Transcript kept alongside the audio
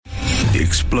The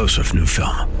explosive new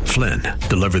film, Flynn,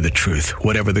 Deliver the Truth,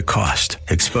 Whatever the Cost,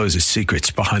 exposes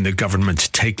secrets behind the government's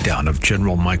takedown of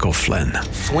General Michael Flynn.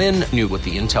 Flynn knew what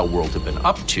the intel world had been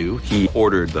up to. He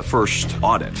ordered the first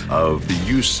audit of the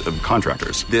use of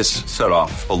contractors. This set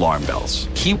off alarm bells.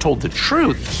 He told the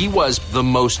truth. He was the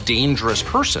most dangerous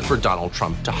person for Donald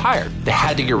Trump to hire. They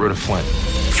had to get rid of Flynn.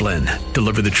 Flynn,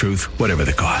 Deliver the Truth, Whatever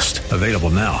the Cost. Available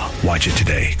now. Watch it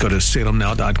today. Go to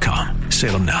salemnow.com.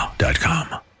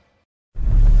 salemnow.com.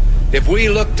 If we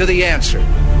look to the answer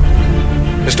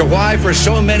as to why for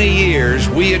so many years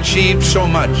we achieved so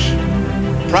much,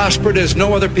 prospered as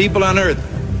no other people on earth,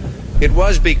 it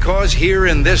was because here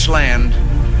in this land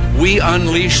we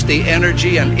unleashed the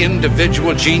energy and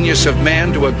individual genius of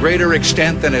man to a greater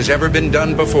extent than has ever been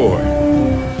done before.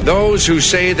 Those who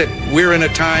say that we're in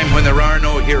a time when there are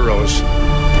no heroes,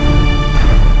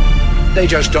 they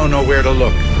just don't know where to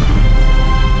look.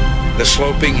 The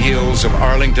sloping hills of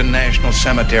Arlington National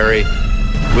Cemetery,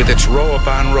 with its row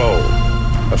upon row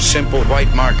of simple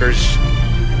white markers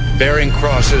bearing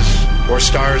crosses or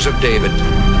stars of David,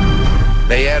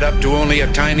 they add up to only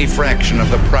a tiny fraction of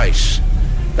the price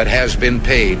that has been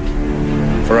paid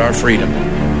for our freedom.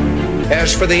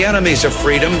 As for the enemies of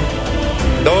freedom,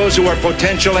 those who are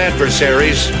potential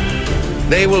adversaries,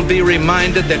 they will be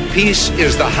reminded that peace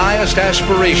is the highest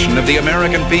aspiration of the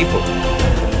American people.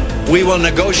 We will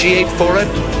negotiate for it,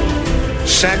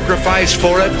 sacrifice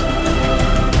for it.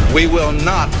 We will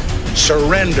not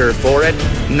surrender for it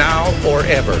now or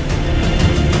ever.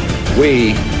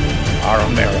 We are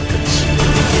Americans.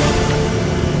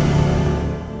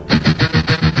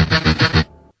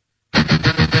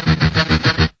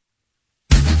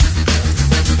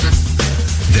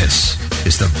 This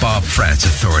is the Bob Frantz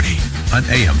Authority on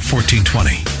AM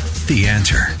 1420. The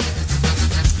Answer.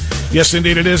 Yes,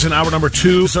 indeed it is. And hour number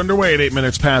 2 is underway at 8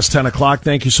 minutes past 10 o'clock.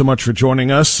 Thank you so much for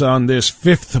joining us on this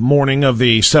fifth morning of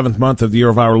the 7th month of the year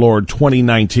of our Lord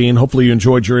 2019. Hopefully you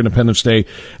enjoyed your Independence Day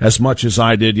as much as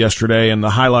I did yesterday. And the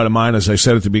highlight of mine, as I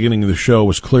said at the beginning of the show,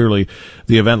 was clearly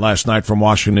the event last night from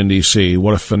Washington, D.C.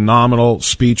 What a phenomenal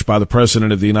speech by the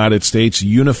President of the United States,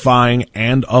 unifying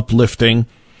and uplifting.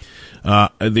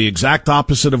 The exact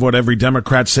opposite of what every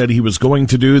Democrat said he was going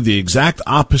to do, the exact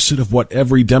opposite of what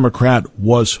every Democrat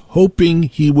was hoping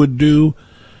he would do.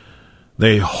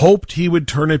 They hoped he would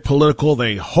turn it political.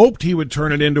 They hoped he would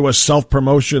turn it into a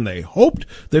self-promotion. They hoped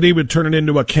that he would turn it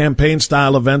into a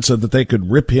campaign-style event so that they could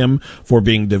rip him for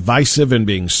being divisive and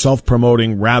being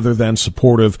self-promoting rather than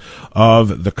supportive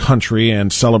of the country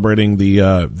and celebrating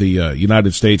the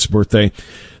United States birthday.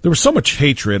 There was so much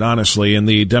hatred, honestly, in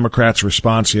the Democrats'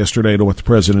 response yesterday to what the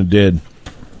president did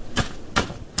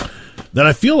that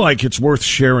I feel like it's worth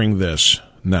sharing this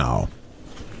now.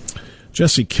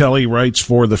 Jesse Kelly writes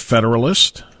for The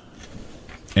Federalist,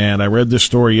 and I read this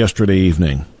story yesterday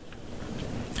evening.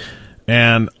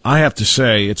 And I have to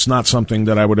say, it's not something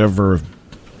that I would ever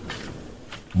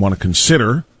want to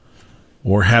consider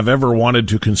or have ever wanted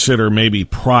to consider maybe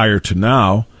prior to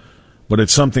now, but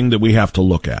it's something that we have to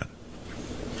look at.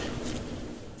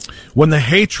 When the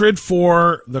hatred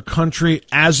for the country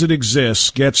as it exists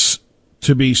gets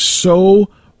to be so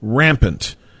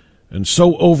rampant and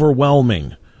so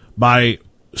overwhelming by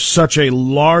such a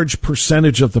large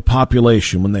percentage of the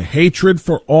population, when the hatred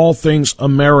for all things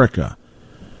America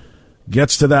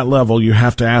gets to that level, you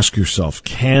have to ask yourself,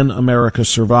 can America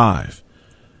survive?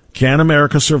 Can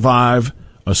America survive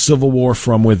a civil war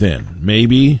from within?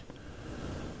 Maybe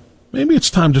it's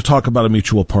time to talk about a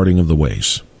mutual parting of the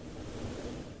ways.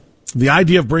 The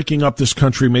idea of breaking up this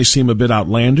country may seem a bit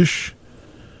outlandish,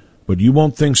 but you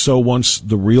won't think so once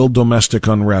the real domestic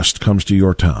unrest comes to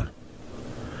your town.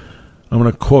 I'm going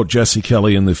to quote Jesse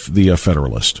Kelly in the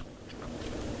Federalist.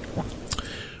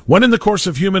 When in the course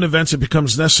of human events it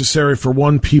becomes necessary for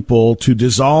one people to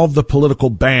dissolve the political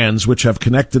bands which have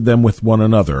connected them with one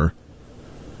another,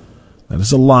 that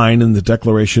is a line in the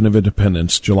Declaration of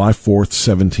Independence, July 4th,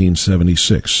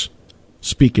 1776.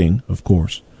 Speaking, of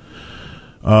course,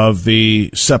 of the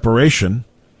separation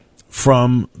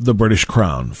from the British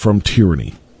Crown, from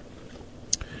tyranny.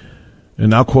 And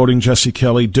now quoting Jesse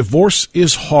Kelly, divorce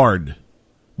is hard,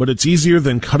 but it's easier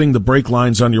than cutting the brake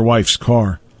lines on your wife's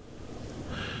car.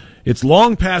 It's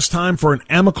long past time for an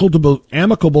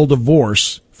amicable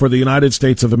divorce for the United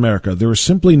States of America. There is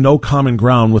simply no common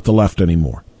ground with the left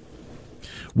anymore.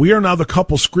 We are now the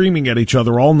couple screaming at each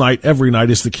other all night, every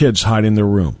night, as the kids hide in their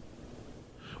room.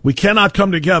 We cannot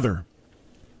come together,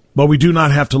 but we do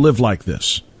not have to live like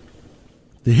this.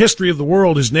 The history of the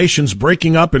world is nations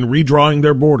breaking up and redrawing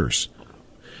their borders.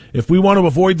 If we want to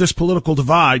avoid this political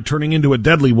divide turning into a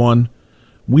deadly one,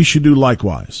 we should do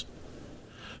likewise.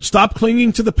 Stop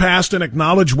clinging to the past and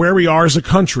acknowledge where we are as a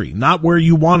country, not where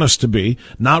you want us to be,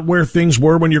 not where things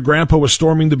were when your grandpa was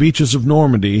storming the beaches of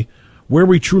Normandy, where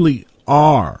we truly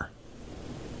are.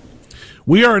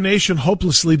 We are a nation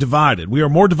hopelessly divided. We are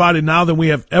more divided now than we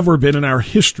have ever been in our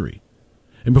history.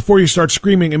 And before you start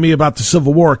screaming at me about the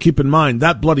Civil War, keep in mind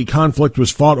that bloody conflict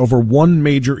was fought over one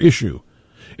major issue.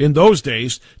 In those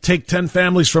days, take 10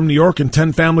 families from New York and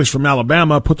 10 families from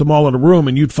Alabama, put them all in a room,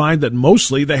 and you'd find that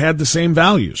mostly they had the same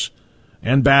values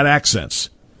and bad accents.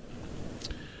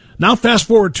 Now fast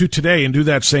forward to today and do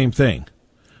that same thing.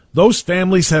 Those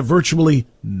families have virtually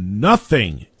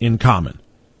nothing in common.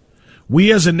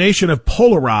 We as a nation have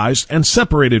polarized and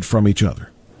separated from each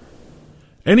other.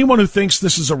 Anyone who thinks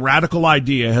this is a radical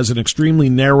idea has an extremely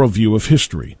narrow view of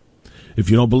history. If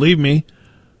you don't believe me,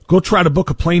 go try to book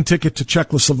a plane ticket to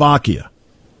Czechoslovakia.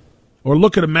 Or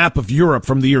look at a map of Europe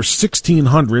from the year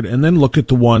 1600 and then look at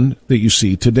the one that you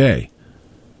see today.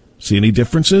 See any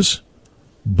differences?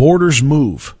 Borders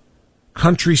move.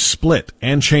 Countries split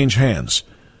and change hands.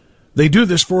 They do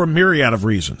this for a myriad of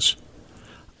reasons.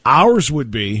 Ours would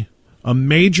be a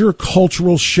major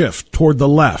cultural shift toward the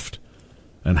left,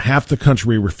 and half the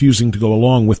country refusing to go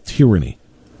along with tyranny.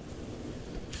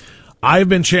 I have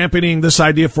been championing this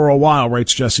idea for a while,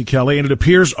 writes Jesse Kelly, and it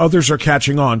appears others are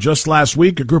catching on. Just last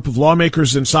week, a group of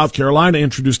lawmakers in South Carolina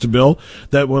introduced a bill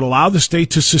that would allow the state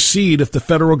to secede if the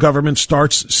federal government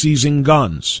starts seizing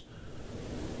guns.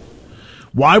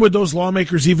 Why would those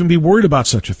lawmakers even be worried about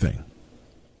such a thing?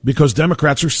 Because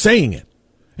Democrats are saying it,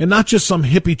 and not just some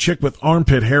hippie chick with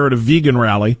armpit hair at a vegan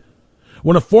rally.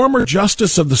 When a former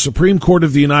justice of the Supreme Court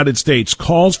of the United States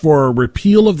calls for a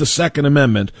repeal of the Second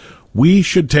Amendment, we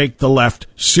should take the left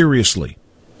seriously.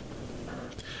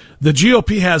 The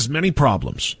GOP has many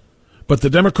problems, but the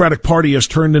Democratic Party has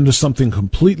turned into something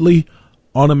completely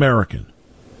un-American.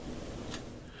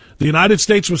 The United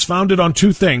States was founded on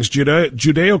two things,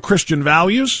 Judeo-Christian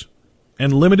values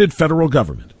and limited federal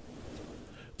government.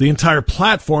 The entire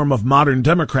platform of modern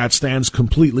Democrats stands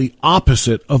completely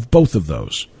opposite of both of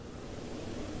those.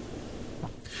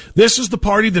 This is the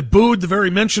party that booed the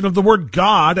very mention of the word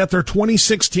God at their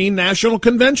 2016 national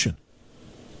convention.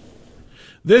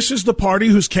 This is the party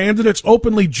whose candidates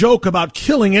openly joke about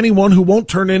killing anyone who won't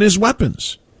turn in his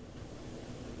weapons.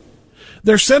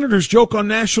 Their senators joke on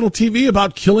national TV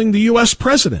about killing the U.S.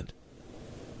 president.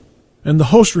 And the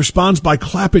host responds by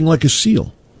clapping like a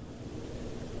seal.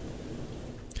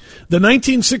 The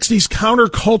 1960s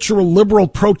countercultural liberal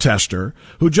protester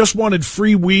who just wanted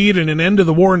free weed and an end to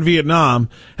the war in Vietnam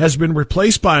has been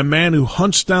replaced by a man who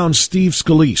hunts down Steve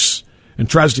Scalise and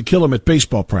tries to kill him at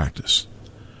baseball practice.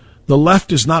 The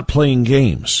left is not playing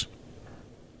games.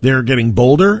 They are getting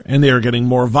bolder and they are getting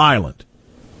more violent.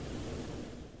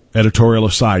 Editorial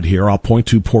aside here, I'll point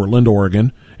to Portland,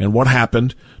 Oregon, and what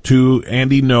happened to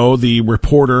Andy Ngo, the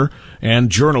reporter and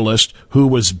journalist who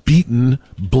was beaten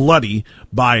bloody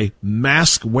by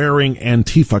mask-wearing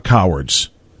Antifa cowards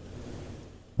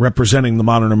representing the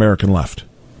modern American left.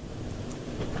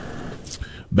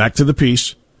 Back to the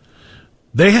piece.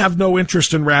 They have no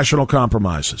interest in rational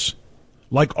compromises.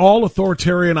 Like all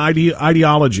authoritarian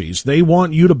ideologies, they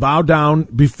want you to bow down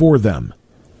before them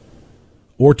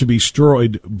or to be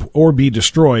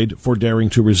destroyed for daring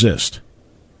to resist.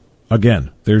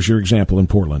 Again, there's your example in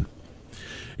Portland.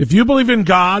 If you believe in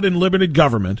God and limited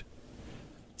government,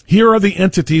 here are the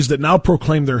entities that now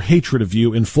proclaim their hatred of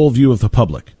you in full view of the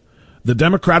public. The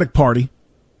Democratic Party,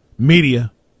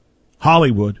 media,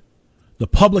 Hollywood, the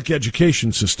public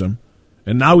education system,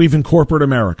 and now even corporate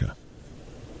America.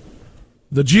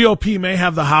 The GOP may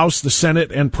have the House, the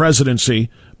Senate, and presidency,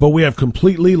 but we have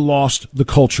completely lost the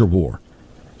culture war.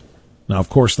 Now, of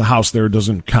course, the House there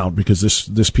doesn't count because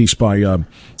this piece by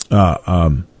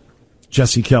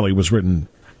Jesse Kelly was written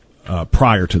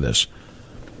prior to this.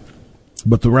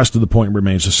 But the rest of the point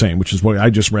remains the same, which is why I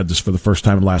just read this for the first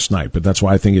time last night. But that's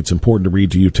why I think it's important to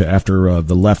read to you after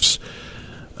the left's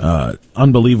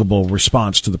unbelievable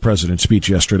response to the president's speech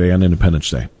yesterday on Independence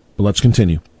Day. But let's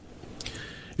continue.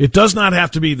 It does not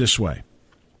have to be this way.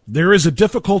 There is a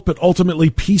difficult but ultimately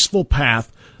peaceful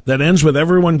path that ends with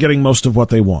everyone getting most of what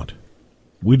they want.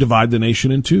 We divide the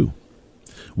nation in two.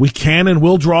 We can and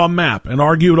will draw a map and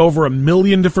argue it over 1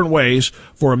 million different ways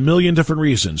for 1 million different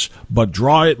reasons, but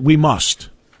draw it we must.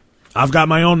 I've got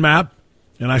my own map,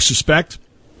 and I suspect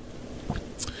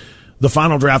the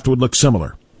final draft would look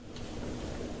similar.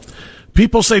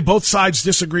 People say both sides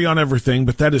disagree on everything,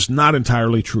 but that is not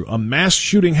entirely true. A mass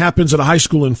shooting happens at a high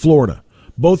school in Florida.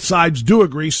 Both sides do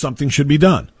agree something should be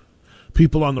done.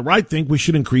 People on the right think we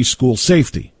should increase school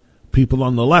safety. People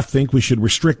on the left think we should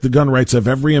restrict the gun rights of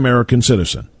every American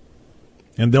citizen.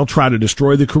 and they'll try to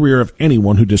destroy the career of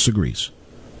anyone who disagrees.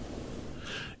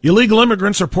 Illegal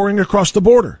immigrants are pouring across the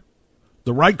border.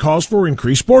 The right calls for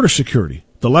increased border security.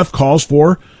 The left calls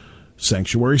for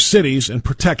sanctuary cities and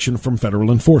protection from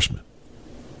federal enforcement.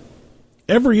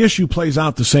 Every issue plays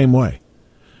out the same way.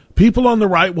 People on the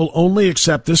right will only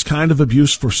accept this kind of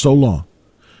abuse for so long.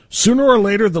 Sooner or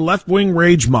later, the left-wing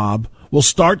rage mob will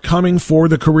start coming for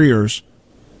the careers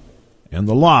and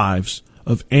the lives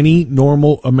of any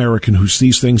normal American who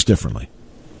sees things differently.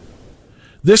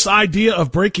 This idea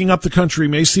of breaking up the country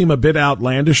may seem a bit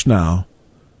outlandish now,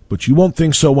 but you won't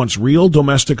think so once real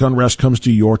domestic unrest comes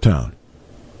to your town.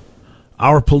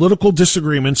 Our political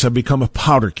disagreements have become a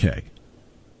powder keg,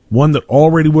 one that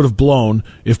already would have blown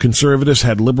if conservatives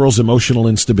had liberals' emotional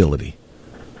instability.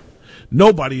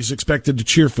 Nobody is expected to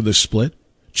cheer for this split.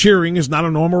 Cheering is not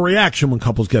a normal reaction when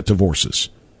couples get divorces.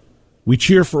 We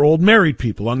cheer for old married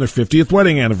people on their 50th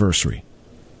wedding anniversary.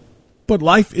 But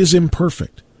life is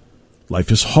imperfect.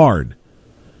 Life is hard.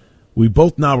 We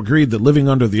both now agreed that living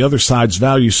under the other side's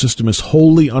value system is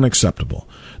wholly unacceptable.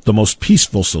 The most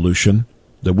peaceful solution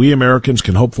that we Americans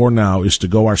can hope for now is to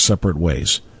go our separate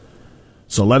ways.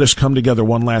 So let us come together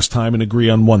one last time and agree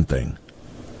on one thing: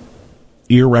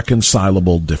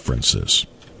 irreconcilable differences.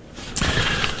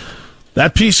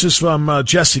 That piece is from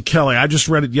Jesse Kelly. I just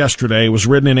read it yesterday. It was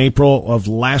written in April of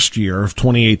last year, of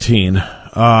 2018.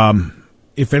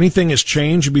 If anything has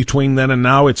changed between then and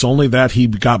now, it's only that he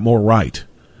got more right.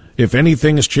 If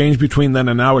anything has changed between then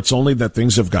and now, it's only that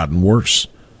things have gotten worse.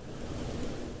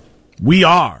 We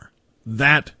are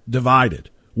that divided.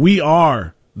 We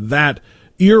are that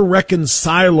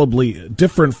irreconcilably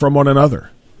different from one another.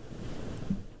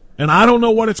 And I don't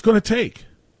know what it's going to take.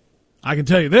 I can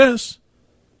tell you this: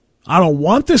 I don't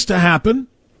want this to happen.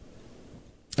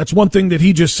 That's one thing that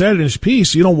he just said in his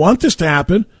piece. You don't want this to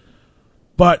happen,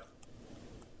 but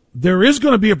there is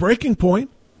going to be a breaking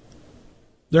point.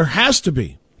 There has to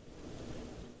be.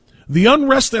 The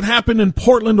unrest that happened in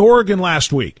Portland, Oregon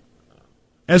last week,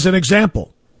 as an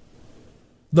example,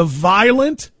 the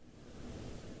violent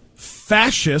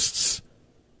fascists,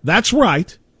 that's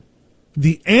right,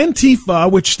 the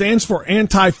Antifa, which stands for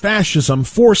anti-fascism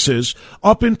forces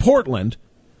up in Portland,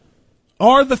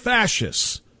 are the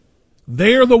fascists.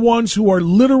 They are the ones who are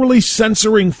literally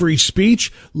censoring free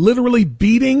speech, literally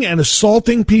beating and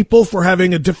assaulting people for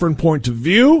having a different point of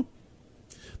view.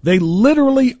 They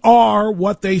literally are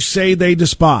what they say they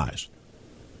despise.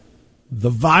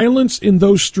 The violence in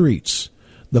those streets,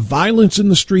 the violence in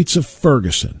the streets of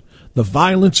Ferguson, the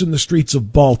violence in the streets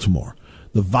of Baltimore,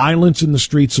 the violence in the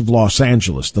streets of Los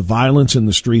Angeles, the violence in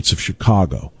the streets of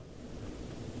Chicago.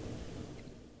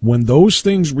 When those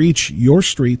things reach your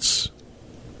streets,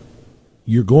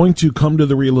 you're going to come to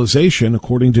the realization,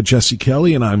 according to Jesse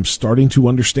Kelly, and I'm starting to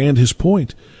understand his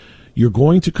point, you're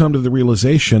going to come to the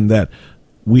realization that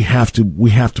we have to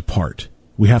part.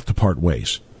 We have to part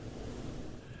ways.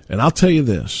 And I'll tell you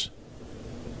this: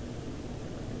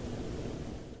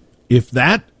 if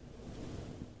that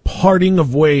parting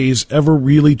of ways ever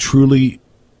really truly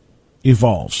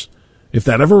evolves, if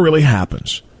that ever really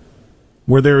happens,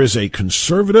 where there is a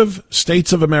conservative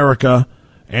states of America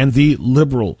and the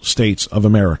liberal states of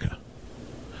America,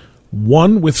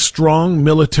 one with strong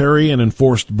military and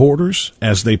enforced borders,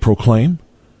 as they proclaim,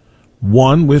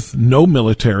 one with no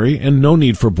military and no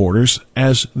need for borders,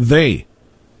 as they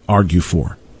argue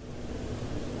for,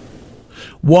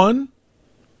 one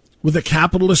with a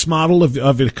capitalist model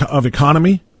of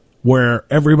economy where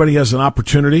everybody has an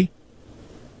opportunity,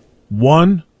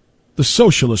 one, the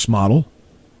socialist model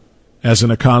as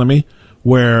an economy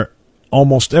where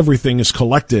almost everything is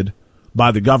collected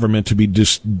by the government to be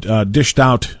dished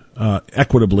out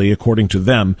equitably, according to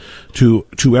them, to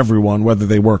everyone, whether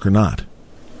they work or not.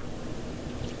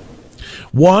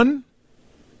 One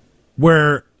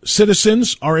where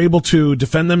citizens are able to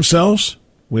defend themselves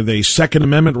with a Second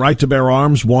Amendment right to bear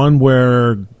arms, one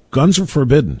where guns are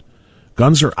forbidden,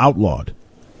 guns are outlawed.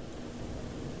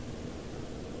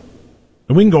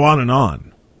 And we can go on and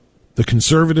on. The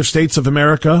conservative states of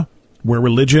America, where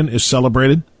religion is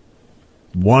celebrated,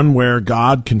 one where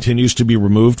God continues to be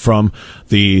removed from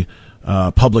the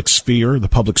public sphere, the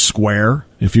public square,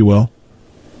 if you will.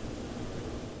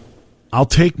 I'll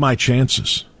take my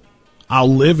chances. I'll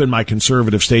live in my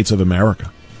conservative states of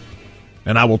America.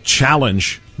 And I will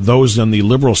challenge those in the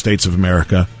liberal states of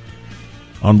America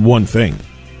on one thing.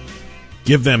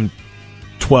 Give them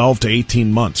 12 to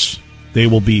 18 months. They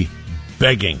will be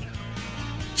begging,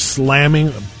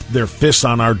 slamming their fists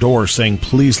on our door, saying,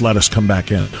 please let us come back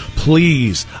in.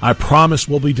 Please, I promise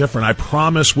we'll be different. I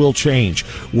promise we'll change.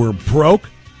 We're broke.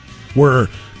 We're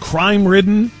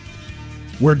crime-ridden.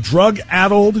 We're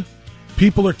drug-addled.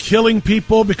 People are killing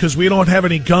people because we don't have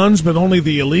any guns, but only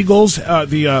the illegals,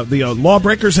 the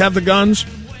lawbreakers have the guns.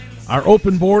 Our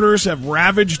open borders have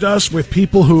ravaged us with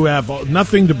people who have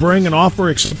nothing to bring and offer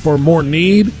except for more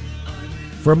need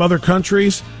from other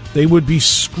countries. They would be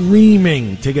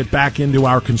screaming to get back into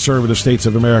our conservative states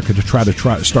of America to try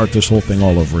start this whole thing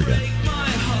all over again.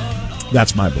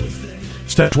 That's my belief.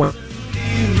 Step 20.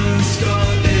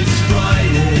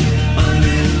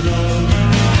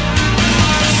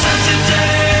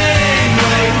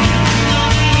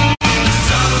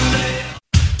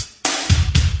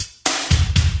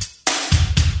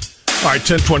 All right,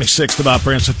 1026, the Bob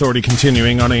Frantz Authority,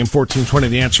 continuing on AM 1420.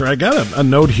 The Answer. I got a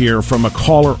note here from a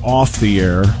caller off the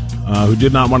air who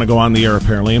did not want to go on the air,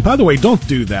 apparently. And by the way, don't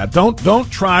do that. Don't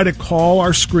try to call our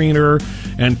screener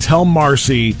and tell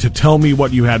Marcy to tell me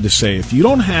what you had to say. If you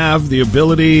don't have the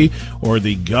ability or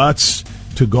the guts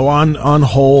to go on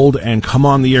hold and come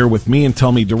on the air with me and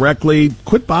tell me directly,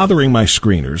 quit bothering my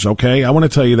screeners, okay? I want to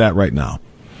tell you that right now.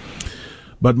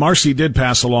 But Marcy did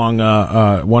pass along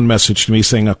one message to me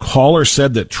saying a caller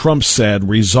said that Trump said,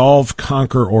 resolve,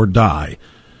 conquer, or die.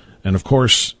 And, of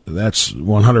course, that's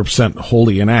 100%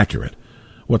 wholly inaccurate.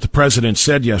 What the president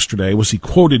said yesterday was he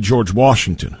quoted George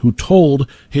Washington, who told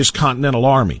his Continental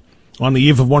Army on the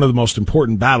eve of one of the most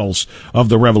important battles of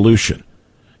the Revolution.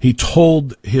 He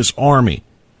told his army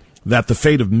that the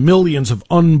fate of millions of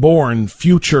unborn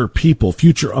future people,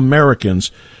 future Americans,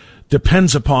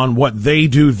 depends upon what they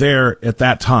do there at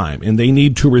that time, and they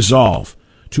need to resolve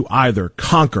to either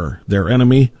conquer their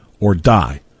enemy or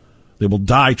die. They will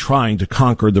die trying to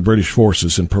conquer the British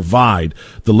forces and provide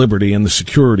the liberty and the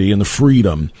security and the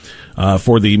freedom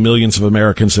for the millions of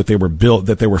Americans that they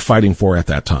were fighting for at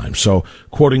that time. So,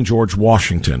 quoting George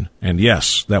Washington, and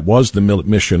yes, that was the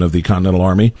mission of the Continental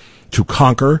Army, to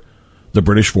conquer the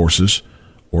British forces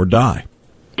or die.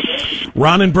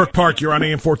 Ron in Brook Park, you're on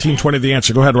AM 1420, The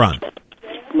Answer. Go ahead, Ron.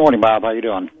 Good morning, Bob. How you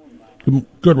doing?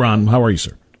 Good, Ron. How are you,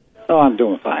 sir? Oh, I'm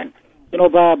doing fine. You know,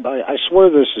 Bob, I swear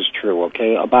this is true,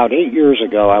 okay? About 8 years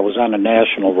ago, I was on a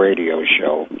national radio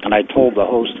show, and I told the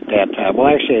host at that time, well,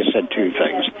 actually, I said two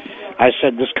things. I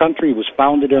said this country was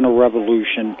founded in a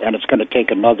revolution, and it's going to take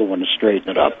another one to straighten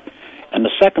it up. And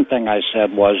the second thing I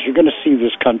said was, you're going to see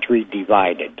this country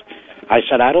divided. I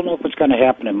said, I don't know if it's going to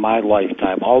happen in my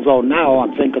lifetime, although now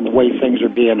I'm thinking the way things are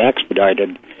being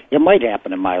expedited, it might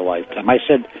happen in my lifetime. I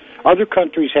said, other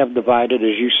countries have divided,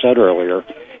 as you said earlier.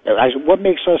 What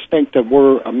makes us think that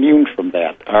we're immune from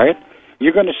that, all right?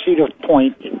 You're going to see the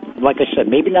point, like I said,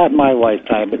 maybe not in my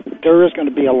lifetime, but there is going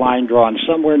to be a line drawn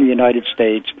somewhere in the United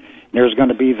States. There's going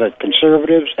to be the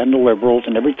conservatives and the liberals,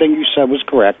 and everything you said was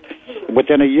correct.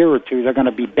 Within a year or two, they're going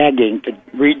to be begging to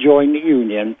rejoin the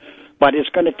Union. But it's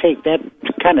going to take that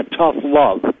kind of tough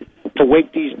love to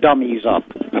wake these dummies up.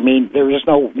 I mean, there is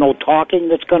no talking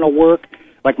that's going to work.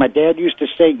 Like my dad used to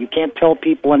say, you can't tell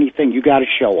people anything, you got to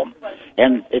show them.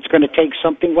 And it's going to take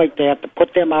something like that to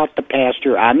put them out to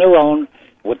pasture on their own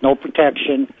with no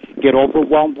protection, get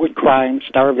overwhelmed with crime,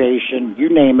 starvation, you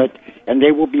name it, and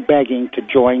they will be begging to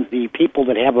join the people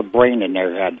that have a brain in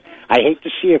their head. I hate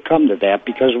to see it come to that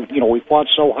because, you know, we fought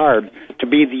so hard to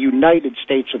be the United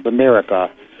States of America.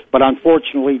 But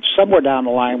unfortunately, somewhere down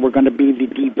the line, we're going to be the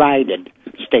divided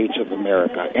states of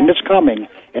America. And it's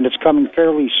coming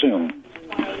fairly soon.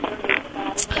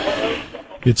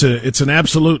 It's an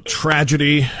absolute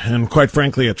tragedy and, quite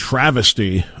frankly, a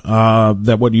travesty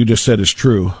that what you just said is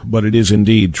true. But it is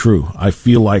indeed true. I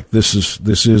feel like this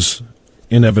is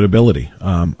inevitability.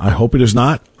 I hope it is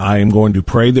not. I am going to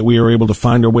pray that we are able to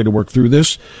find our way to work through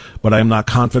this, but I am not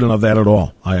confident of that at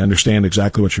all. I understand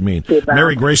exactly what you mean.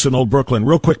 Mary Grace in Old Brooklyn.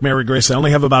 Real quick, Mary Grace, I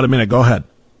only have about a minute. Go ahead.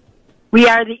 We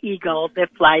are the eagle that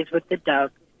flies with the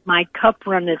dove. My cup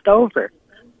runneth over.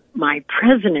 My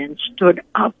president stood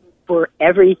up for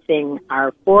everything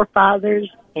our forefathers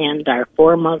and our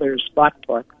foremothers fought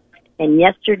for. And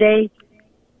yesterday,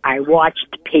 I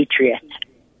watched Patriot.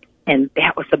 And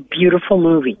that was a beautiful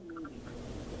movie.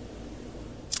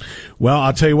 Well,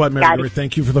 I'll tell you what, Mary,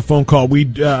 thank you for the phone call.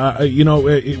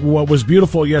 What was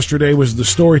beautiful yesterday was the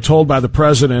story told by the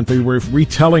president, the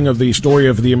retelling of the story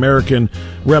of the American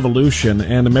Revolution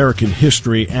and American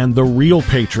history and the real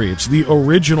patriots, the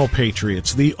original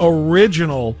patriots. The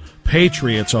original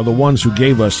patriots are the ones who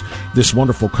gave us this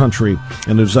wonderful country,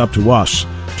 and it is up to us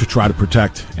to try to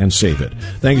protect and save it.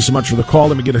 Thank you so much for the call.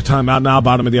 Let me get a time out now.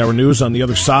 Bottom of the hour news on the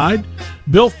other side.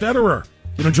 Bill Federer.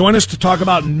 Join us to talk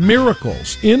about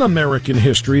miracles in American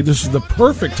history. This is the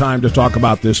perfect time to talk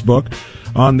about this book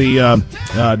on the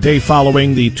day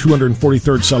following the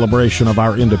 243rd celebration of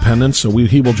our independence. So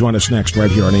he will join us next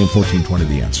right here on AM 1420,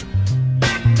 The Answer.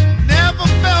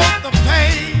 Never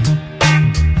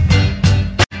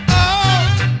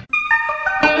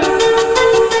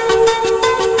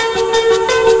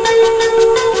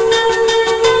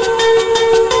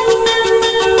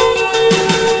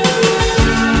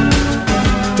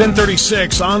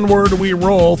 10:36, onward we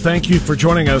roll. Thank you for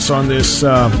joining us on this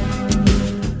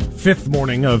fifth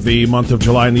morning of the month of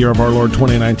July in the year of our Lord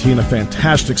 2019. A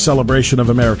fantastic celebration of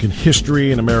American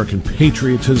history and American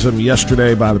patriotism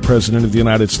yesterday by the President of the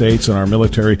United States, and our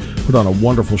military put on a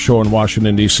wonderful show in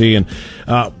Washington, D.C. And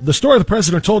the story the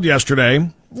President told yesterday,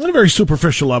 on a very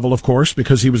superficial level, of course,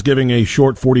 because he was giving a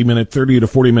short 30 to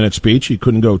 40-minute speech. He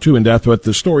couldn't go too in-depth, but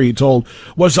the story he told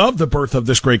was of the birth of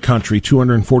this great country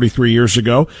 243 years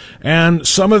ago, and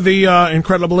some of the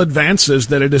incredible advances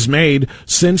that it has made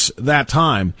since that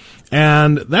time.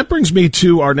 And that brings me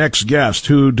to our next guest,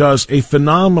 who does a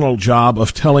phenomenal job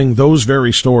of telling those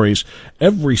very stories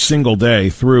every single day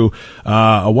through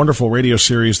a wonderful radio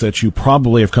series that you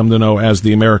probably have come to know as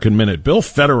the American Minute. Bill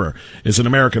Federer is an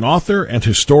American author and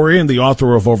historian, the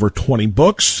author of over 20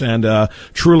 books, and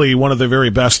truly one of the very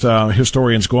best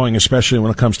historians going, especially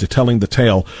when it comes to telling the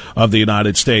tale of the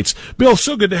United States. Bill,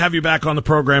 so good to have you back on the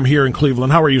program here in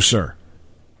Cleveland. How are you, sir?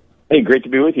 Hey, great to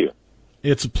be with you.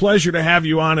 It's a pleasure to have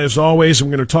you on, as always. I'm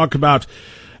going to talk about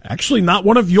actually not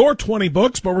one of your 20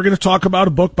 books, but we're going to talk about a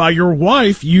book by your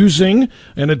wife using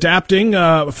and adapting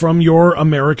from your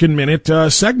American Minute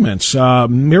segments.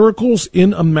 Miracles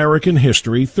in American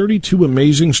History, 32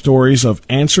 amazing stories of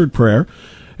answered prayer.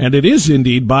 And it is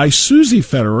indeed by Susie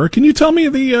Federer. Can you tell me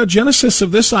the genesis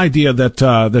of this idea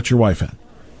that your wife had?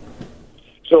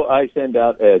 So I send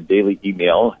out a daily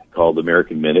email called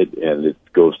American Minute, and it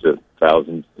goes to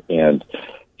thousands. And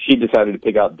she decided to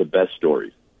pick out the best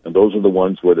stories. And those are the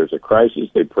ones where there's a crisis,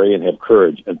 they pray and have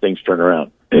courage, and things turn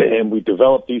around. And we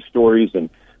developed these stories and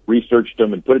researched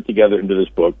them and put it together into this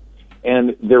book.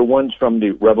 And they're ones from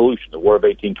the Revolution, the War of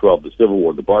 1812, the Civil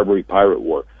War, the Barbary Pirate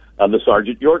War, the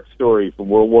Sergeant York story from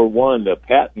World War I,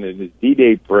 Patton and his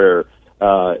D-Day prayer,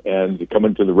 and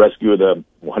coming to the rescue of the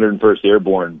 101st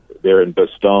Airborne there in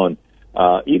Bastogne,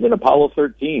 even Apollo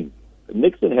 13.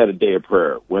 Nixon had a day of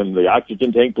prayer when the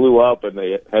oxygen tank blew up and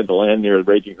they had to land near a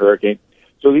raging hurricane.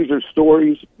 So these are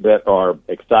stories that are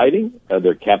exciting,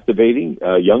 they're captivating,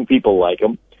 young people like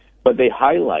them, but they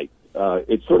highlight,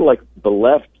 it's sort of like the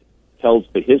left tells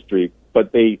the history,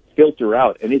 but they filter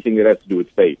out anything that has to do with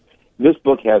faith. This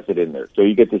book has it in there, so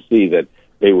you get to see that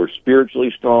they were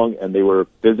spiritually strong and they were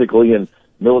physically and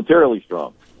militarily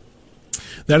strong.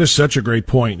 That is such a great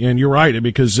point, and you're right,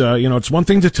 because it's one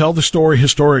thing to tell the story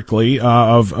historically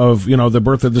of the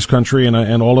birth of this country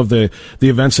and all of the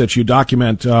events that you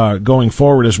document going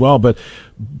forward as well, but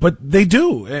they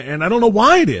do, and I don't know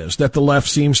why it is that the left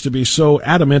seems to be so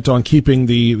adamant on keeping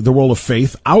the role of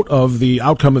faith out of the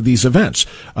outcome of these events.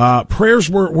 Prayers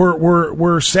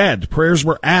were said, prayers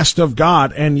were asked of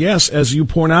God, and yes, as you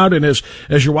point out, and as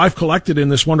your wife collected in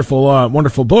this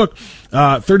wonderful book,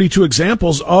 32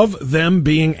 examples of them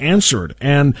being answered,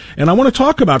 and I want to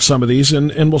talk about some of these,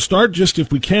 and we'll start just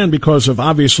if we can because of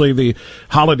obviously the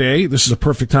holiday. This is a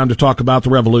perfect time to talk about the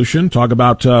Revolution, talk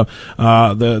about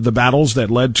the battles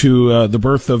that led to the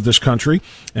birth of this country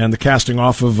and the casting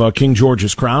off of King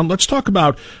George's crown. Let's talk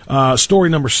about story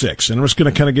number 6, and I'm just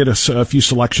going to kind of get a few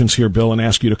selections here, Bill, and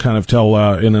ask you to kind of tell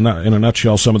in a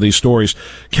nutshell some of these stories.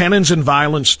 Cannons and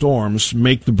violent storms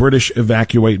make the British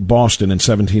evacuate Boston in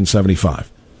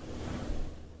 1775.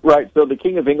 Right. So the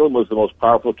King of England was the most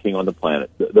powerful king on the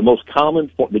planet. The most common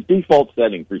form, the default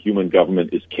setting for human government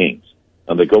is kings.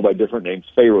 They go by different names: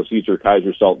 Pharaoh, Caesar,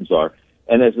 Kaiser, Sultan, Tsar.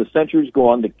 And as the centuries go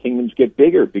on, the kingdoms get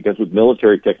bigger because with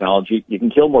military technology, you can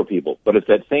kill more people. But it's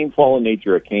that same fallen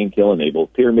nature of Cain, kill, and Abel,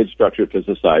 pyramid structure to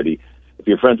society. If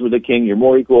you're friends with the king, you're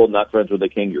more equal. Not friends with the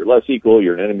king, you're less equal.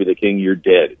 You're an enemy of the king, you're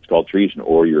dead. It's called treason,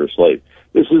 or you're a slave.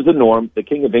 This is the norm. The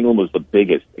King of England was the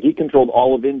biggest. He controlled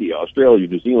all of India, Australia,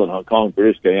 New Zealand, Hong Kong,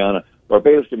 British Guyana,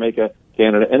 Barbados, Jamaica,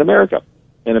 Canada, and America.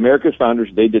 And America's founders,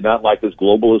 they did not like this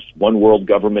globalist one-world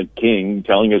government king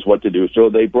telling us what to do, so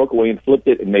they broke away and flipped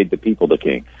it and made the people the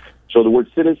king. So the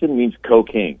word citizen means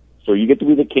co-king. So you get to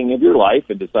be the king of your life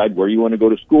and decide where you want to go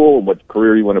to school and what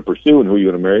career you want to pursue and who you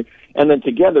want to marry. And then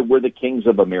together, we're the kings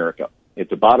of America.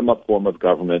 It's a bottom-up form of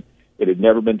government. It had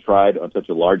never been tried on such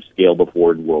a large scale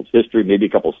before in world's history. Maybe a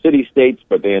couple city-states,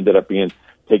 but they ended up being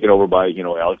taken over by,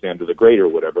 Alexander the Great or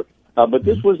whatever. But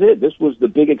this was it. This was the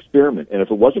big experiment. And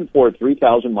if it wasn't for a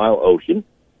 3,000-mile ocean,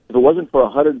 if it wasn't for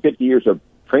 150 years of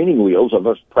training wheels of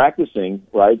us practicing,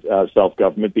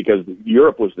 self-government, because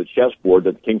Europe was the chessboard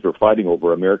that the kings were fighting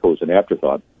over, America was an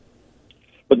afterthought.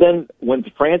 But then when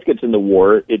France gets in the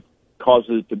war, it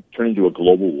causes it to turn into a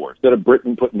global war. Instead of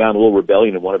Britain putting down a little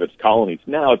rebellion in one of its colonies,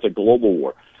 now it's a global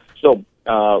war. So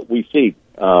we see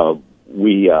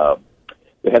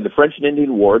they had the French and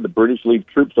Indian War. The British leave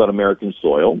troops on American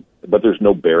soil, but there's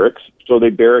no barracks, so they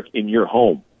barrack in your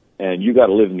home, and you got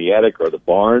to live in the attic or the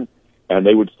barn. and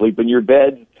they would sleep in your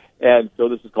bed. And so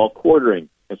this is called quartering.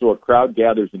 And so a crowd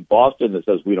gathers in Boston that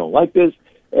says, we don't like this,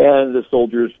 and the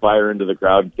soldiers fire into the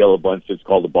crowd and kill a bunch. It's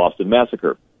called the Boston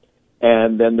Massacre.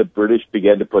 And then the British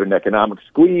began to put an economic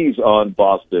squeeze on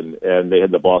Boston, and they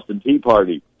had the Boston Tea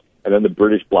Party. And then the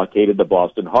British blockaded the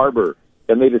Boston Harbor.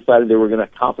 Then they decided they were going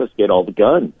to confiscate all the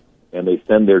guns. And they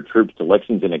send their troops to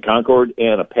Lexington and Concord,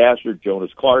 and a pastor,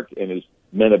 Jonas Clark, and his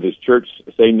men of his church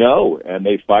say no, and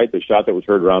they fight. The shot that was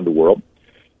heard around the world.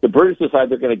 The British decide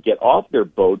they're going to get off their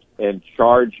boats and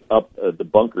charge up the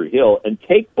Bunker Hill and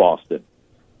take Boston.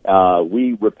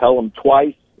 We repel them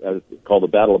twice. It's called the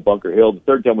Battle of Bunker Hill. The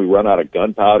third time we run out of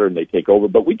gunpowder and they take over,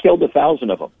 but we killed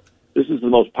 1,000 of them. This is the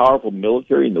most powerful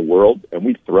military in the world, and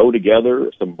we throw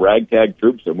together some ragtag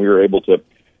troops, and we were able to.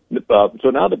 So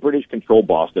now the British control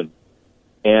Boston,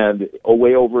 and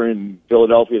way over in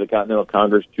Philadelphia, the Continental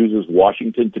Congress chooses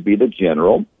Washington to be the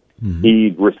general. Mm-hmm.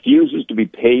 He refuses to be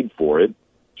paid for it,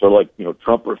 sort of like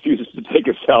Trump refuses to take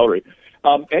a salary.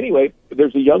 Anyway,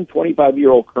 there's a young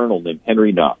 25-year-old colonel named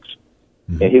Henry Knox.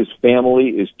 And his family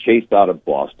is chased out of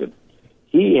Boston.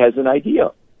 He has an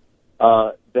idea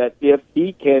that if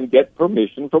he can get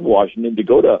permission from Washington to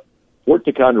go to Fort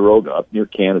Ticonderoga up near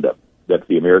Canada that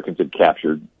the Americans had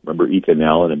captured, remember Ethan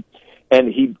Allen, and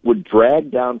he would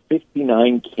drag down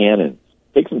 59 cannons.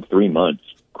 It takes him 3 months,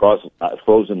 across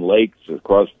frozen lakes,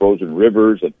 across frozen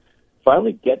rivers, and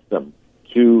finally get them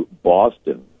to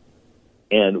Boston.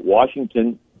 And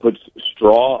Washington puts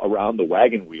straw around the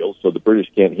wagon wheels so the British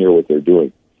can't hear what they're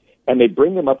doing. And they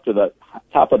bring them up to the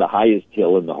top of the highest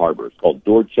hill in the harbor. It's called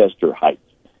Dorchester Heights.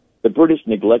 The British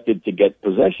neglected to get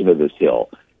possession of this hill.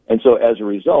 And so as a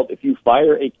result, if you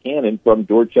fire a cannon from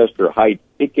Dorchester Heights,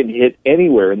 it can hit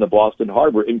anywhere in the Boston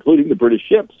harbor, including the British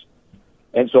ships.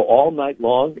 And so all night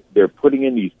long, they're putting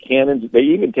in these cannons. They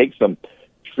even take some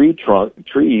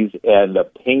trees and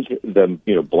paint them,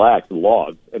 black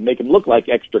logs and make them look like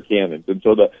extra cannons. And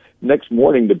so the next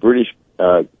morning, the British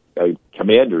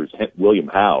commanders, William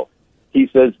Howe, he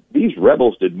says, these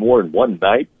rebels did more in one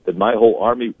night than my whole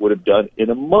army would have done in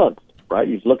a month, right?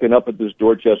 He's looking up at this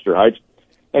Dorchester Heights.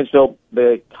 And so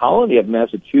the colony of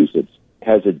Massachusetts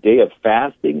has a day of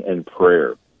fasting and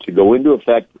prayer to go into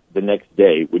effect the next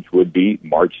day, which would be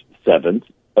March 7th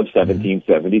of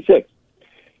 1776.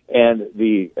 And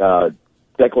the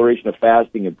declaration of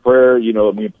fasting and prayer,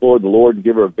 we implore the Lord to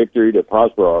give her a victory to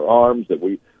prosper our arms, that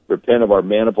we repent of our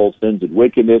manifold sins and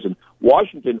wickedness. And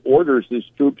Washington orders his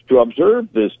troops to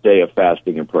observe this day of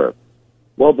fasting and prayer.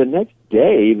 Well, the next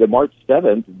day, the March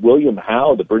 7th, William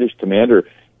Howe, the British commander,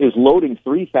 is loading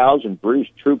 3,000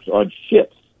 British troops on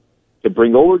ships to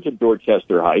bring over to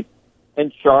Dorchester Heights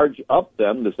and charge up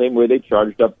them the same way they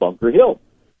charged up Bunker Hill.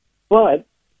 But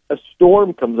a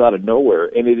storm comes out of nowhere,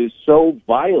 and it is so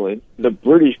violent, the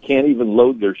British can't even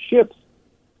load their ships.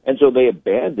 And so they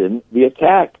abandon the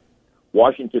attack.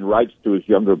 Washington writes to his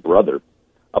younger brother,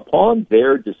 upon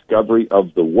their discovery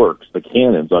of the works, the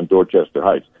cannons on Dorchester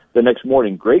Heights, the next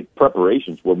morning great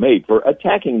preparations were made for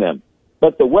attacking them.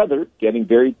 But the weather getting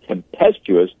very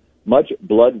tempestuous, much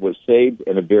blood was saved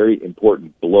and a very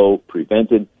important blow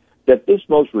prevented, that this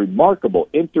most remarkable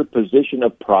interposition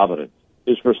of Providence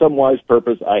is for some wise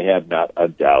purpose, I have not a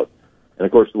doubt. And,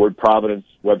 of course, the word providence,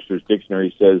 Webster's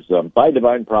dictionary says, by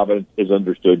divine providence is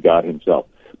understood God himself.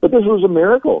 But this was a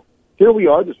miracle. Here we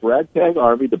are, this ragtag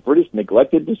army. The British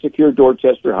neglected to secure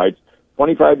Dorchester Heights.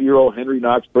 25-year-old Henry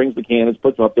Knox brings the cannons,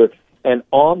 puts them up there. And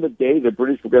on the day the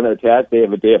British were going to attack, they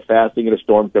have a day of fasting, and a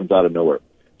storm comes out of nowhere.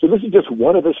 So this is just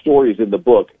one of the stories in the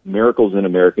book, Miracles in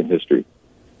American History.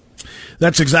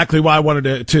 That's exactly why I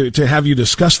wanted to have you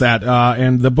discuss that.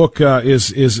 And the book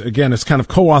is again, it's kind of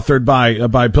co-authored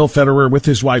by Bill Federer with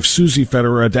his wife Susie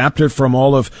Federer, adapted from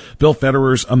all of Bill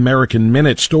Federer's American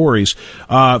Minute stories.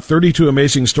 32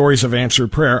 amazing stories of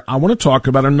answered prayer. I want to talk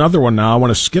about another one now. I want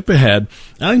to skip ahead.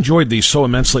 I enjoyed these so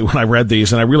immensely when I read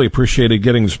these, and I really appreciated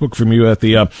getting this book from you at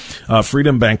the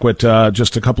Freedom Banquet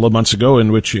just a couple of months ago.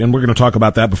 And we're going to talk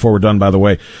about that before we're done, by the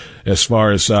way, as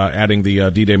far as adding the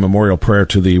D-Day Memorial Prayer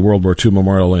to the World War II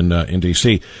Memorial in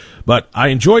D.C. But I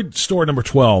enjoyed story number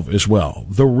 12 as well.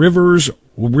 The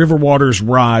river waters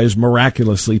rise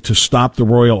miraculously to stop the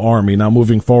Royal Army. Now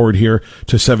moving forward here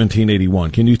to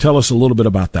 1781. Can you tell us a little bit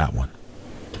about that one?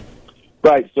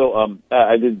 Right. So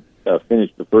I did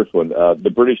finish the first one.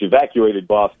 The British evacuated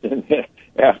Boston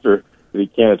after the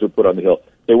cannons were put on the hill.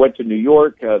 They went to New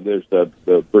York. There's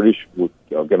the British were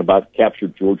going to about capture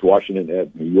George Washington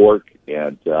at New York,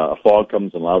 and a fog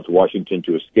comes and allows Washington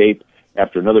to escape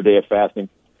after another day of fasting.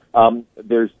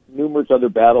 There's numerous other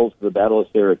battles. The Battle of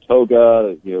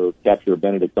Saratoga, capture of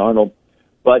Benedict Arnold.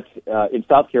 But in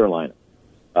South Carolina,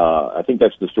 I think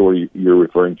that's the story you're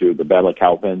referring to, the Battle of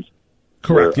Cowpens.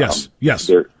 Correct. Where, yes.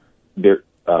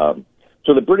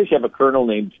 So the British have a colonel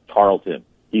named Tarleton.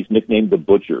 He's nicknamed the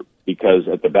Butcher because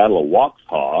at the Battle of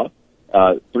Waxhaw,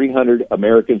 300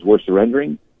 Americans were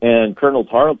surrendering, and Colonel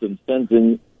Tarleton sends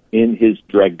in his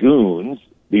dragoons.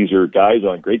 These are guys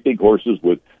on great big horses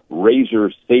with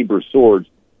razor saber swords,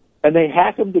 and they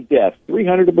hack them to death.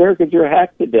 300 Americans are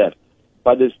hacked to death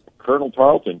by this Colonel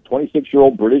Tarleton,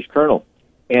 26-year-old British colonel.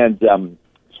 And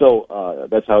so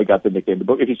that's how he got the nickname. The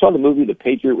book. If you saw the movie The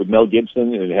Patriot with Mel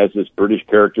Gibson, and it has this British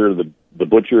character, the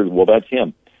Butcher, well, that's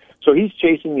him. So he's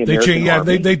chasing the American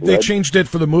army. They changed it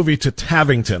for the movie to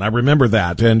Tavington. I remember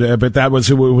that, and but that was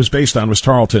who it was based on, was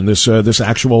Tarleton, this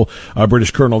actual British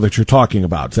colonel that you're talking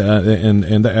about,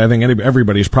 and I think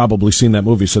everybody's probably seen that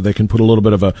movie, so they can put a little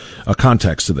bit of a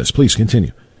context to this. Please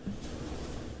continue.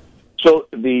 So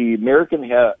the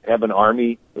Americans have an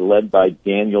army led by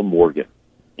Daniel Morgan,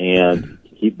 and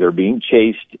they're being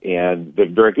chased, and the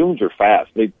dragoons are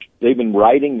fast. They've been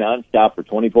riding nonstop for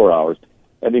 24 hours.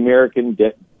 And the American,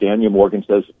 Daniel Morgan,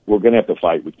 says, we're going to have to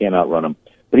fight. We can't outrun them.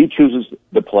 But he chooses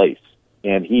the place,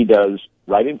 and he does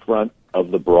right in front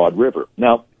of the Broad River.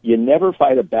 Now, you never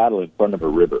fight a battle in front of a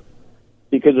river,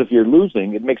 because if you're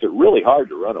losing, it makes it really hard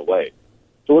to run away.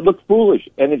 So it looked foolish.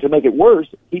 And then to make it worse,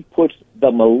 he puts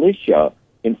the militia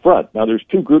in front. Now, there's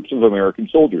two groups of American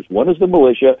soldiers. One is the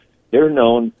militia. They're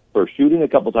known for shooting a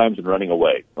couple times and running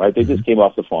away, right? They just came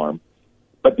off the farm.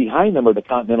 But behind them are the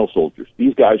Continental soldiers.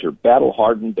 These guys are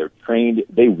battle-hardened. They're trained.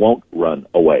 They won't run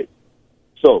away.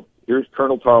 So here's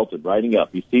Colonel Tarleton riding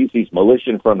up. He sees these militia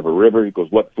in front of a river. He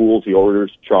goes, what fools? He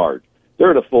orders, charge.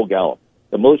 They're at a full gallop.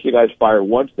 The militia guys fire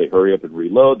once. They hurry up and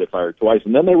reload. They fire twice,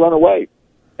 and then they run away.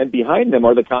 And behind them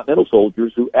are the Continental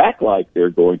soldiers who act like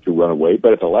they're going to run away,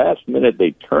 but at the last minute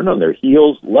they turn on their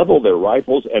heels, level their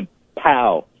rifles, and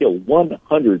pow, kill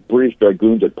 100 British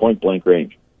dragoons at point-blank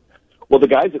range. Well, the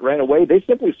guys that ran away, they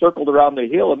simply circled around the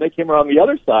hill, and they came around the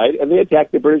other side, and they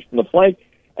attacked the British from the flank,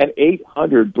 and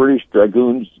 800 British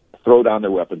dragoons throw down their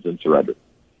weapons and surrender.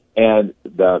 And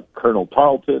the Colonel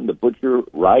Tarleton, the Butcher,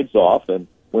 rides off, and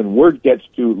when word gets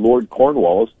to Lord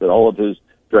Cornwallis that all of his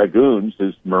dragoons,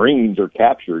 his Marines, are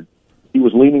captured, he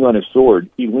was leaning on his sword.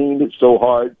 He leaned so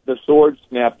hard, the sword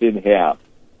snapped in half.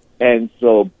 And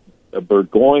so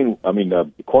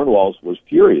Cornwallis was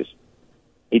furious.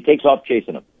 He takes off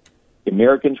chasing him. The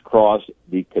Americans cross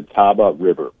the Catawba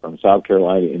River from South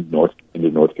Carolina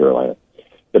into North Carolina.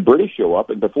 The British show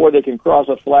up, and before they can cross,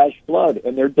 a flash flood,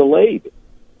 and they're delayed.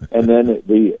 And then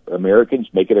the Americans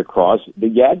make it across the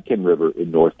Yadkin River in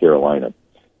North Carolina.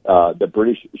 The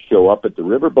British show up at the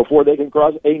river before they can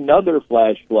cross another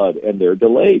flash flood, and they're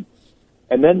delayed.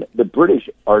 And then the British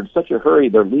are in such a hurry,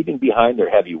 they're leaving behind their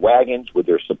heavy wagons with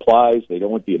their supplies. They don't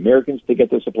want the Americans to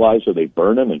get the supplies, so they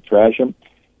burn them and trash them.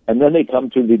 And then they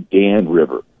come to the Dan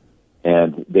River,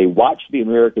 and they watch the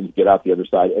Americans get out the other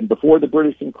side. And before the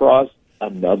British can cross,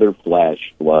 another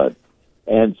flash flood.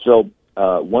 And so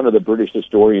one of the British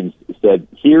historians said,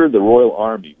 here the Royal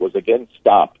Army was again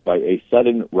stopped by a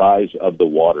sudden rise of the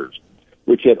waters,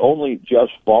 which had only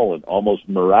just fallen almost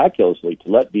miraculously to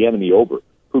let the enemy over,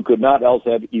 who could not else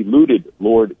have eluded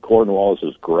Lord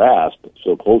Cornwallis's grasp,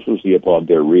 so close was he upon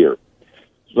their rear.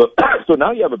 So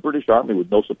now you have a British army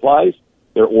with no supplies.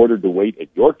 They're ordered to wait at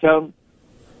Yorktown.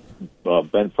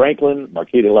 Ben Franklin,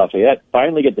 Marquis de Lafayette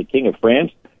finally get the King of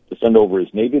France to send over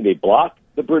his navy. They block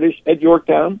the British at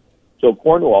Yorktown. So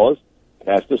Cornwallis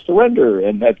has to surrender,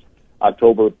 and that's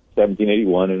October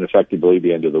 1781, and effectively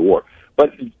the end of the war.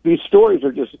 But these stories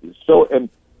are just so, and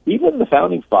even the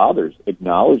Founding Fathers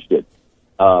acknowledged it.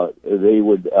 They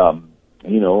would,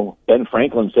 Ben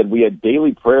Franklin said, we had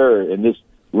daily prayer in this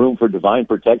room for divine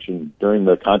protection during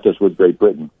the contest with Great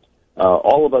Britain.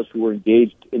 All of us who were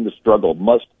engaged in the struggle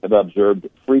must have observed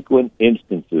frequent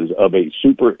instances of a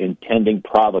superintending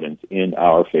providence in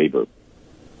our favor.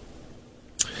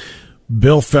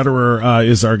 Bill Federer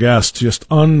is our guest. Just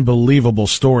unbelievable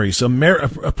stories.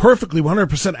 Perfectly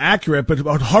 100% accurate, but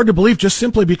hard to believe just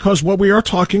simply because what we are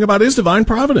talking about is divine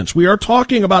providence. We are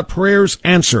talking about prayers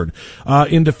answered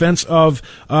in defense of,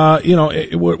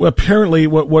 apparently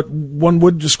what one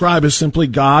would describe as simply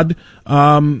God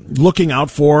looking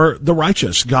out for the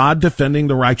righteous, God defending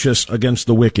the righteous against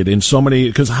the wicked in so many,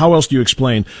 because how else do you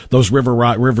explain those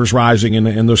rivers rising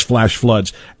and those flash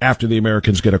floods after the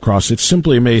Americans get across? It's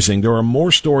simply amazing. There are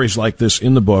more stories like this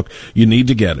in the book. You need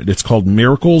to get it. It's called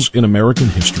Miracles in American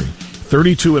History.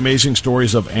 32 amazing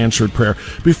stories of answered prayer.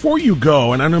 Before you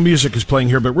go, and I know music is playing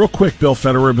here, but real quick, Bill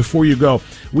Federer, before you go,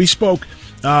 we spoke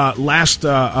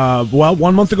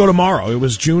 1 month ago tomorrow. It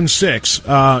was June 6th,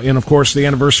 and of course the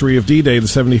anniversary of D-Day, the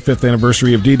 75th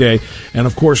anniversary of D-Day, and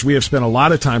of course we have spent a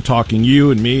lot of time talking,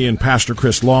 you and me and Pastor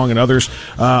Chris Long and others,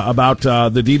 about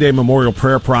the D-Day Memorial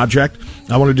Prayer Project.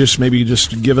 I want to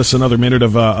just give us another minute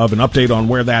of an update on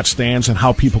where that stands and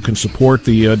how people can support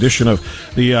the addition of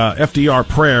the FDR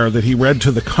prayer that he read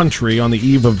to the country on the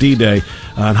eve of D-Day,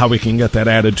 and how we can get that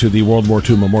added to the World War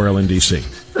II Memorial in D.C.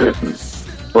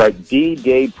 Right,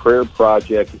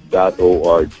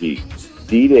 ddayprayerproject.org.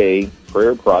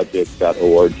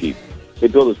 ddayprayerproject.org. They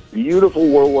built this beautiful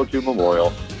World War II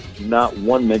memorial, not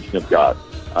one mention of God.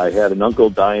 I had an uncle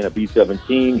die in a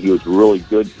B-17. He was a really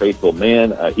good, faithful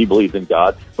man. He believed in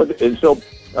God. So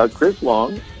Chris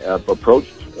Long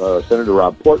approached Senator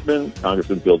Rob Portman,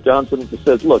 Congressman Bill Johnson, and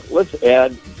says, look, let's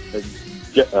add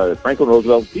Franklin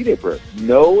Roosevelt's D-Day prayer.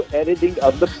 No editing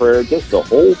of the prayer, just the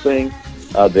whole thing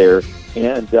there.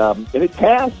 And it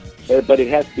passed, but it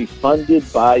has to be funded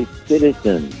by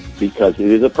citizens because it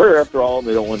is a prayer after all, and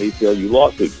they don't want ACLU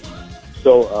lawsuits.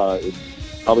 So it's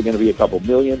probably going to be a couple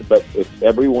million, but if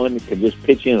everyone can just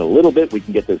pitch in a little bit, we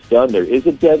can get this done. There is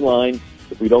a deadline.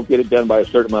 If we don't get it done by a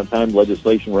certain amount of time,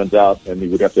 legislation runs out, and we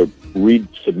would have to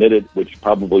resubmit it, which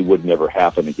probably would never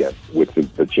happen again with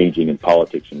the changing in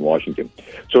politics in Washington.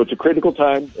 So it's a critical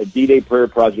time at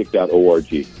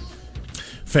ddayprayerproject.org.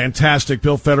 Fantastic,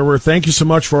 Bill Federer. Thank you so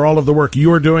much for all of the work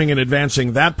you are doing in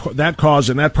advancing that cause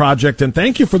and that project. And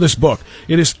thank you for this book.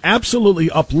 It is absolutely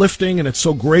uplifting, and it's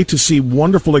so great to see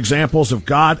wonderful examples of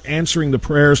God answering the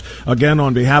prayers, again,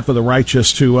 on behalf of the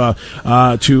righteous to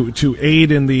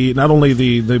aid in not only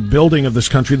the building of this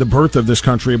country, the birth of this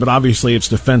country, but obviously its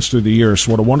defense through the years.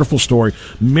 So what a wonderful story.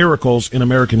 Miracles in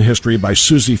American History by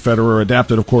Susie Federer,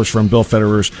 adapted, of course, from Bill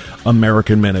Federer's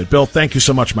American Minute. Bill, thank you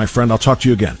so much, my friend. I'll talk to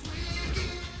you again.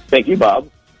 Thank you, Bob.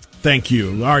 Thank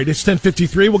you. All right, it's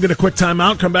 10:53. We'll get a quick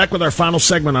timeout. Come back with our final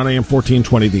segment on AM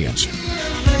 1420, The Answer.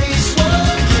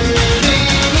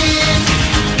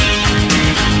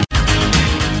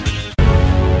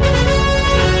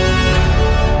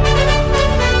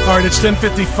 All right, it's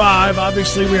 10:55.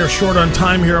 Obviously, we are short on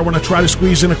time here. I want to try to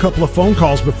squeeze in a couple of phone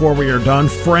calls before we are done.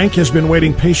 Frank has been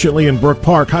waiting patiently in Brook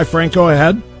Park. Hi, Frank. Go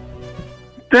ahead.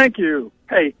 Thank you.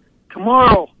 Hey,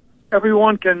 tomorrow,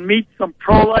 everyone can meet some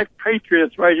pro-life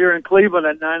patriots right here in Cleveland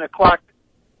at 9 o'clock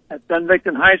at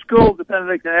Benedictine High School, the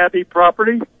Benedictine Abbey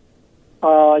property.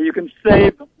 You can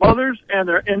save mothers and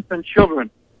their infant children.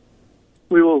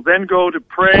 We will then go to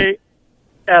pray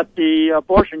at the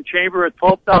abortion chamber at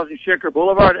 12,000 Shaker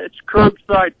Boulevard. It's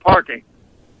curbside parking.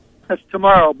 That's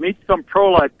tomorrow. Meet some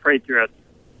pro-life patriots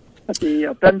at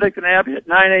the Benedictine Abbey at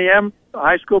 9 a.m., the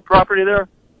high school property there.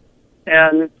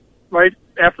 And right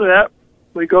after that,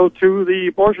 we go to the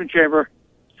abortion chamber,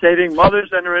 saving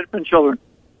mothers and their infant children.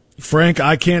 Frank,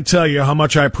 I can't tell you how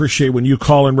much I appreciate when you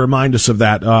call and remind us of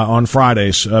that on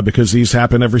Fridays, because these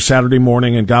happen every Saturday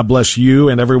morning, and God bless you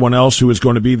and everyone else who is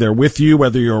going to be there with you,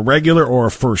 whether you're a regular or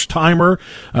a first-timer,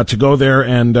 to go there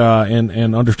and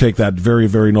undertake that very,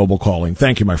 very noble calling.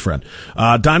 Thank you, my friend.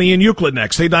 Donnie in Euclid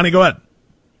next. Hey, Donnie, go ahead.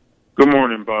 Good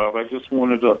morning, Bob. I just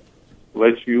wanted to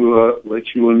let you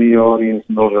in the audience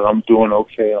know that I'm doing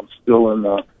okay. I'm still in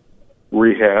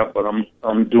rehab, but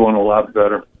I'm doing a lot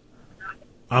better.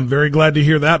 I'm very glad to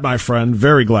hear that, my friend.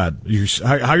 Very glad.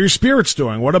 How are your spirits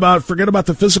doing? Forget about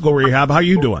the physical rehab. How are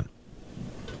you doing?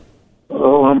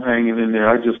 Oh, I'm hanging in there.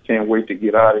 I just can't wait to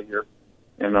get out of here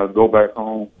and go back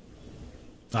home.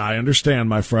 I understand,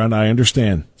 my friend. I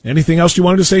understand. Anything else you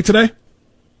wanted to say today?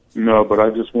 No, but I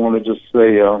just wanted to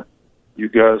say, you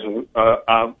guys,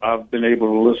 I've been able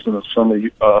to listen to some of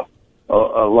you,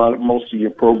 most of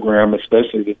your program,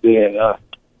 especially today, and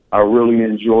I really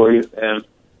enjoy it, and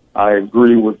I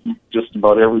agree with just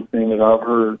about everything that I've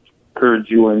heard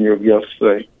you and your guests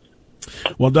say.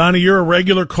 Well, Donnie, you're a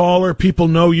regular caller. People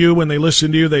know you when they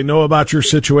listen to you. They know about your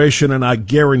situation, and I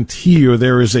guarantee you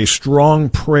there is a strong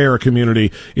prayer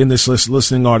community in this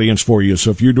listening audience for you.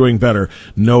 So if you're doing better,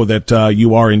 know that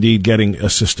you are indeed getting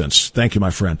assistance. Thank you,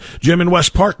 my friend. Jim in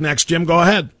West Park next. Jim, go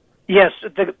ahead. Yes,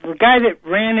 the guy that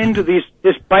ran into this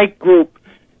bike group,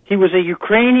 he was a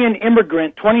Ukrainian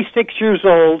immigrant, 26 years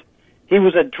old. He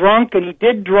was a drunk and he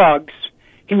did drugs.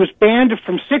 He was banned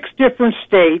from 6 different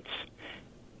states.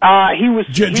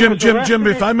 Jim,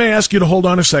 if I may ask you to hold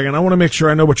on a second, I want to make sure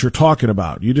I know what you're talking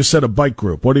about. You just said a bike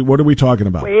group. What are we talking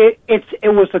about? It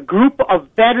was a group of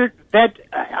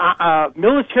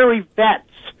military vets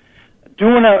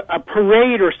doing a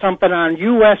parade or something on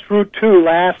U.S. Route 2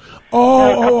 last.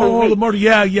 The motor.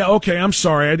 Yeah. Okay, I'm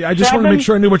sorry. I just want to make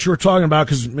sure I knew what you were talking about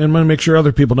because I'm going to make sure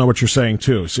other people know what you're saying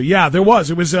too. So yeah, there was.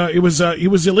 It was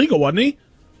illegal, wasn't he?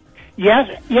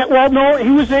 Yes. Yeah. Well, no. He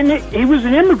was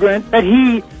an immigrant, but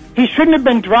he shouldn't have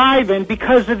been driving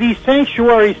because of these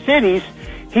sanctuary cities.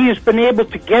 He has been able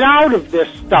to get out of this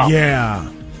stuff.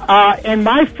 Yeah. And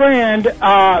my friend,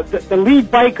 the lead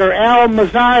biker, Al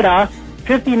Mazzarda,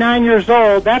 59 years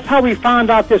old, that's how we found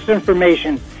out this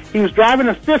information. He was driving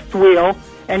a fifth wheel,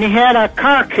 and he had a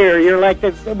car carrier like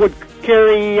that would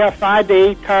carry 5 to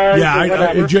 8 cars.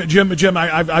 Yeah, Jim,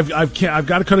 I've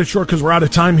got to cut it short because we're out of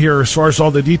time here as far as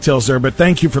all the details there. But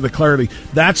thank you for the clarity.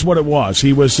 That's what it was.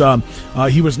 He was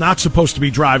not supposed to be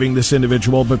driving, this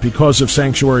individual, but because of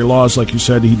sanctuary laws, like you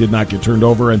said, he did not get turned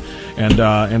over, and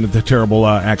the terrible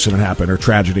accident happened, or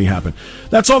tragedy happened.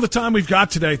 That's all the time we've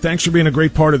got today. Thanks for being a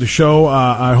great part of the show.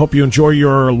 I hope you enjoy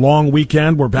your long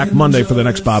weekend. We're back Monday for the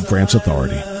next Bob Frantz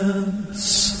Authority.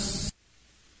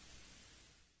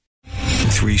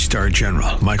 3-star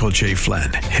General Michael J.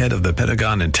 Flynn, head of the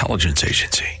Pentagon Intelligence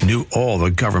Agency, knew all the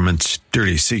government's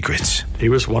dirty secrets. He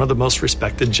was one of the most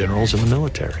respected generals in the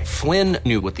military. Flynn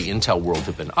knew what the intel world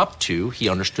had been up to. He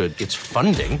understood its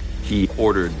funding. He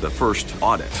ordered the first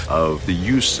audit of the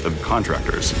use of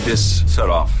contractors. This set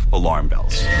off alarm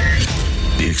bells.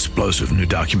 The explosive new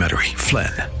documentary,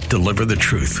 Flynn, Deliver the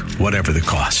Truth, Whatever the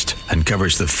Cost,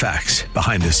 uncovers the facts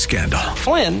behind this scandal.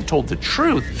 Flynn told the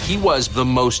truth. He was the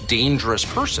most dangerous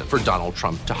person for Donald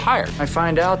Trump to hire. I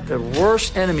find out the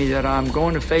worst enemy that I'm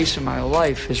going to face in my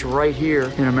life is right here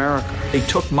in America. They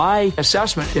took my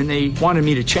assessment and they wanted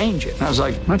me to change it. And I was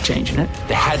like, I'm not changing it.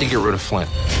 They had to get rid of Flynn.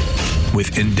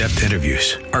 With in-depth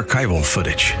interviews, archival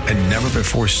footage, and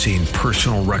never-before-seen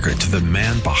personal records of the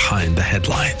man behind the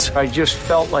headlines. I just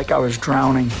felt like I was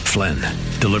drowning. Flynn,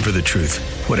 Deliver the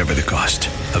Truth, Whatever the Cost.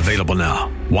 Available now.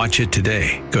 Watch it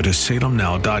today. Go to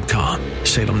salemnow.com.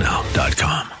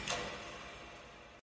 salemnow.com.